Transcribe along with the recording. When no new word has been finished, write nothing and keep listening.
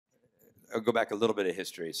I'll go back a little bit of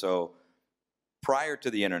history. So prior to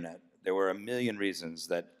the internet, there were a million reasons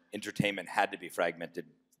that entertainment had to be fragmented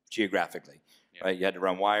geographically, right? You had to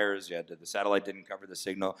run wires, the satellite didn't cover the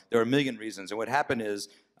signal. There were a million reasons. And what happened is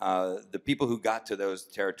the people who got to those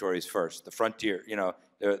territories first, the frontier,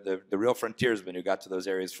 the real frontiersmen who got to those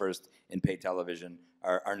areas first in pay television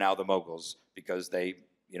are now the moguls, because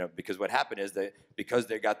because what happened is that because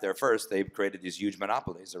they got there first, they created these huge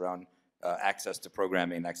monopolies around access to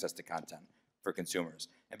programming and access to content for consumers.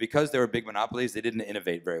 And because they were big monopolies, they didn't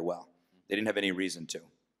innovate very well. They didn't have any reason to.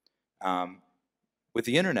 With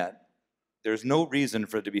the internet, there's no reason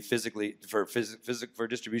for it to be for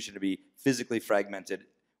distribution to be physically fragmented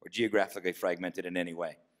or geographically fragmented in any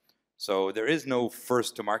way. So there is no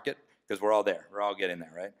first to market, because we're all there. We're all getting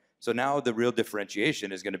there, right? So now the real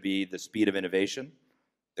differentiation is going to be the speed of innovation,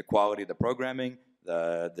 the quality of the programming,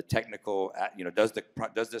 the technical,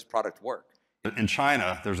 does this product work? In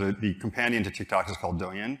China, the companion to TikTok is called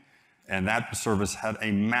Douyin, and that service had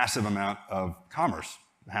a massive amount of commerce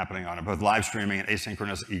happening on it, both live streaming and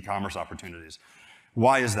asynchronous e-commerce opportunities.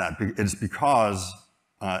 Why is that? It's because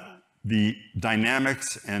the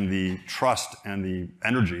dynamics and the trust and the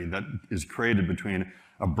energy that is created between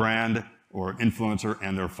a brand or influencer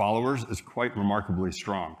and their followers is quite remarkably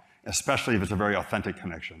strong, especially if it's a very authentic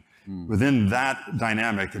connection. Within that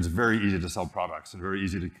dynamic, it's very easy to sell products and very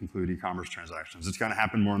easy to conclude e-commerce transactions. It's going to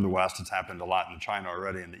happen more in the West. It's happened a lot in China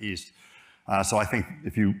already, in the East. So I think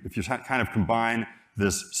if you kind of combine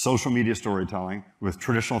this social media storytelling with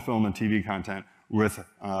traditional film and TV content with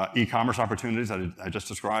e-commerce opportunities that I just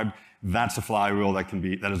described, that's a flywheel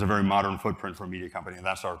that is a very modern footprint for a media company, and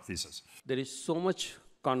that's our thesis. There is so much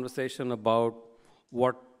conversation about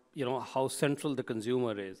how central the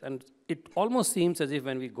consumer is. And it almost seems as if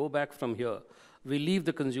when we go back from here, we leave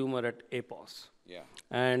the consumer at APOS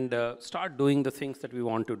and start doing the things that we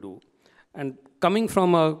want to do. And coming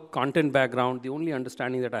from a content background, the only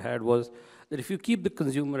understanding that I had was that if you keep the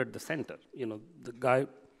consumer at the center, the guy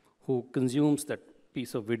who consumes that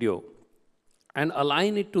piece of video, and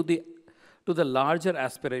align it to the larger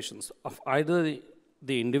aspirations of either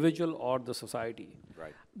the individual or the society,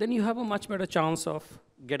 then you have a much better chance of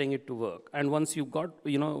getting it to work. And once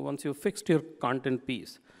you've fixed your content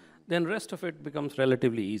piece, then rest of it becomes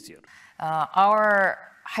relatively easier. Our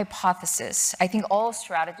hypothesis, I think all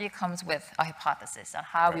strategy comes with a hypothesis on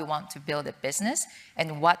how we want to build a business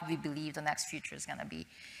and what we believe the next future is going to be.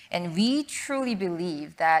 And we truly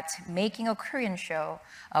believe that making a Korean show,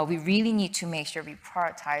 we really need to make sure we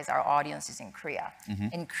prioritize our audiences in Korea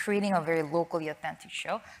and creating a very locally authentic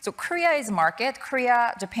show. So Korea is a market.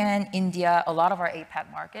 Korea, Japan, India, a lot of our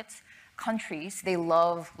APAC markets, countries, they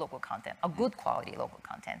love local content, a good quality local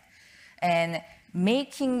content. And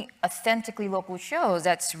making authentically local shows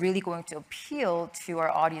that's really going to appeal to our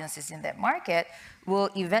audiences in that market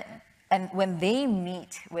and when they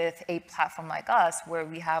meet with a platform like us, where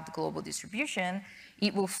we have the global distribution,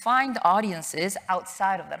 it will find audiences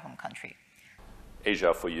outside of that home country.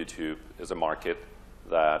 Asia for YouTube is a market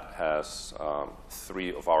that has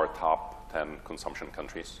 3 of our top 10 consumption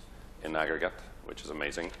countries in aggregate, which is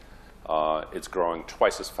amazing. It's growing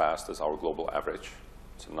twice as fast as our global average.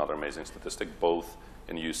 It's another amazing statistic, both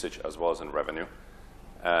in usage as well as in revenue.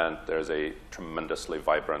 And there's a tremendously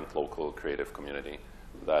vibrant local creative community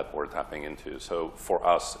that we're tapping into. So for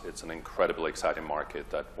us, it's an incredibly exciting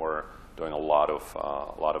market that we're doing a lot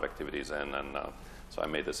of activities in. And so I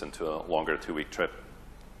made this into a longer 2-week trip.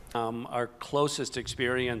 Our closest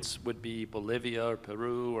experience would be Bolivia or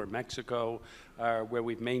Peru or Mexico, where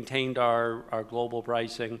we've maintained our global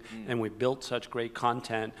pricing and we've built such great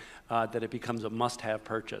content that it becomes a must-have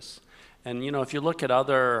purchase. And if you look at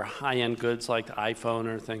other high-end goods like the iPhone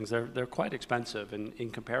or things, they're quite expensive. And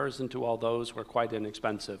in comparison to all those, we're quite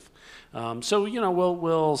inexpensive. So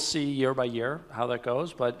we'll see year by year how that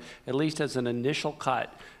goes. But at least as an initial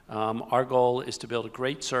cut, our goal is to build a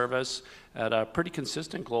great service at a pretty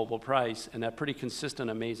consistent global price and at pretty consistent,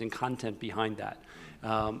 amazing content behind that.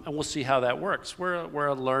 And we'll see how that works. We're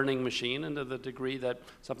a learning machine, and to the degree that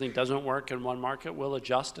something doesn't work in one market, we'll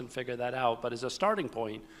adjust and figure that out. But as a starting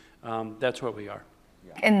point, that's where we are.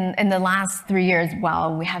 In the last 3 years,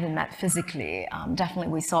 while we haven't met physically,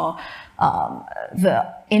 definitely we saw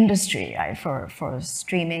the industry for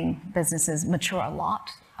streaming businesses mature a lot,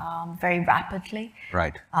 very rapidly.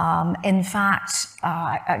 Right. In fact,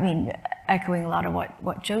 I mean, echoing a lot of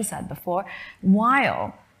what Joe said before,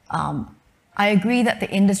 while I agree that the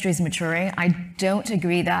industry is maturing, I don't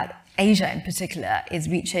agree that Asia in particular is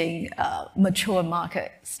reaching mature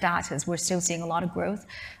market status. We're still seeing a lot of growth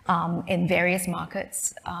in various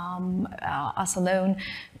markets. Us alone,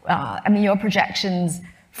 I mean, your projections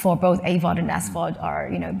for both AVOD and SVOD are,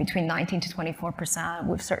 between 19 to 24%.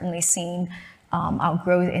 We've certainly seen our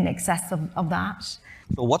growth in excess of that.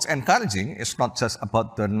 So what's encouraging is not just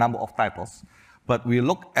about the number of titles, but we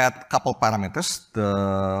look at a couple parameters.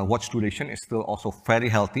 The watch duration is still also very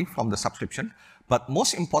healthy from the subscription. But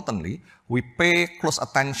most importantly, we pay close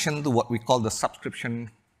attention to what we call the subscription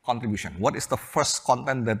contribution. What is the first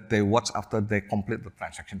content that they watch after they complete the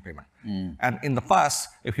transaction payment? And in the past,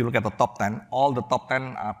 if you look at the top 10, all the top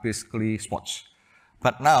 10 are basically sports.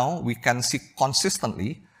 But now we can see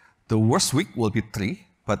consistently, the worst week will be 3,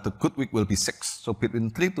 but the good week will be 6. So between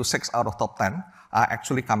 3 to 6 out of top 10 are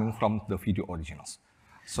actually coming from the video originals.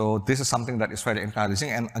 So this is something that is very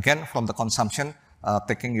encouraging. And again, from the consumption,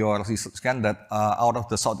 taking your research again, that out of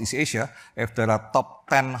the Southeast Asia, if there are top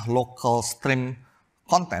 10 local stream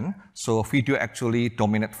content, so video actually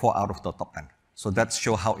dominate 4 out of the top 10. So that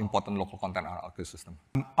shows how important local content are in our ecosystem.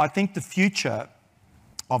 I think the future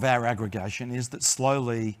of our aggregation is that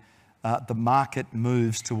slowly the market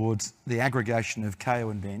moves towards the aggregation of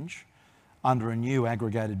Kayo and Binge under a new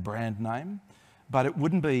aggregated brand name, but it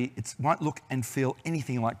won't look and feel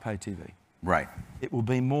anything like pay TV. Right. It will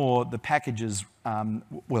be more the packages,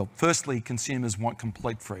 well, firstly, consumers want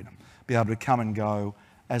complete freedom, be able to come and go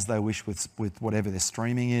as they wish with whatever their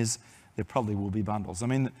streaming is. There probably will be bundles. I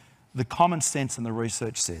mean, the common sense and the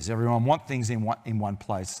research says everyone wants things in one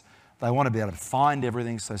place. They want to be able to find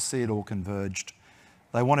everything, so see it all converged.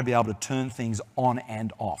 They want to be able to turn things on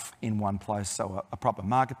and off in one place, so a proper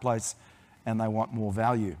marketplace, and they want more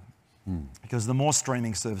value. Because the more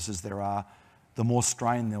streaming services there are, the more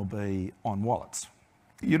strain there'll be on wallets.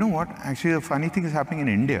 You know what? Actually, a funny thing is happening in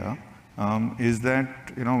India is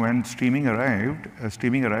that, when streaming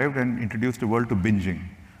arrived and introduced the world to binging,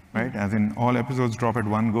 right? As in all episodes drop at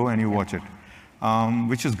one go and you watch it,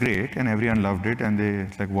 which is great, and everyone loved it, and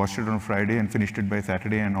they watched it on Friday and finished it by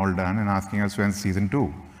Saturday and all done, and asking us when's season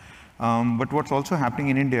 2. But what's also happening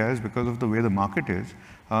in India is because of the way the market is,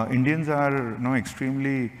 Indians are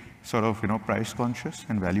extremely sort of price conscious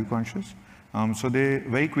and value conscious. So they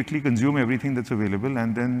very quickly consume everything that's available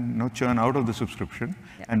and then churn out of the subscription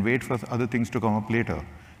and wait for other things to come up later.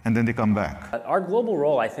 And then they come back. Our global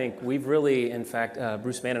role, I think we've really, in fact,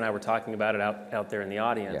 Bruce Mann and I were talking about it out there in the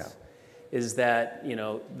audience, is that,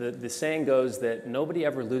 the saying goes that nobody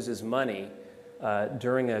ever loses money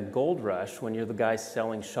during a gold rush when you're the guy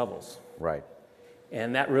selling shovels. Right.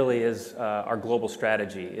 And that really is our global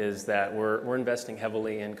strategy, is that we're investing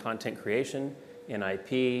heavily in content creation, in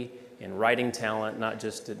IP, in writing talent, not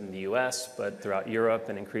just in the US, but throughout Europe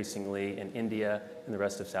and increasingly in India and the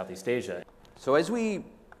rest of Southeast Asia. So as we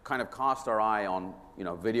kind of cast our eye on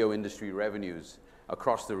video industry revenues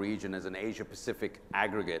across the region as an Asia-Pacific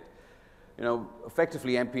aggregate,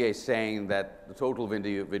 effectively MPA is saying that the total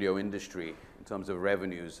video industry in terms of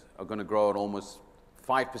revenues are going to grow at almost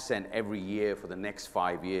 5% every year for the next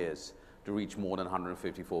 5 years to reach more than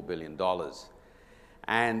 $154 billion.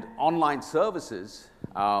 And online services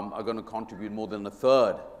are going to contribute more than a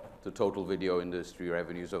third to total video industry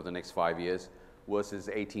revenues over the next 5 years versus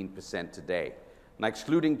 18% today. Now,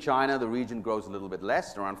 excluding China, the region grows a little bit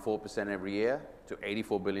less, around 4% every year to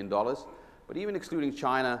 $84 billion. But even excluding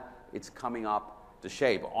China, it's coming up to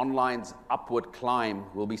shape. Online's upward climb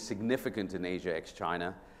will be significant in Asia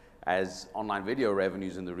ex-China as online video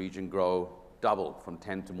revenues in the region grow double from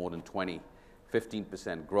 10 to more than 20,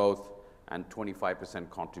 15% growth, and 25%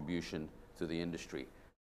 contribution to the industry.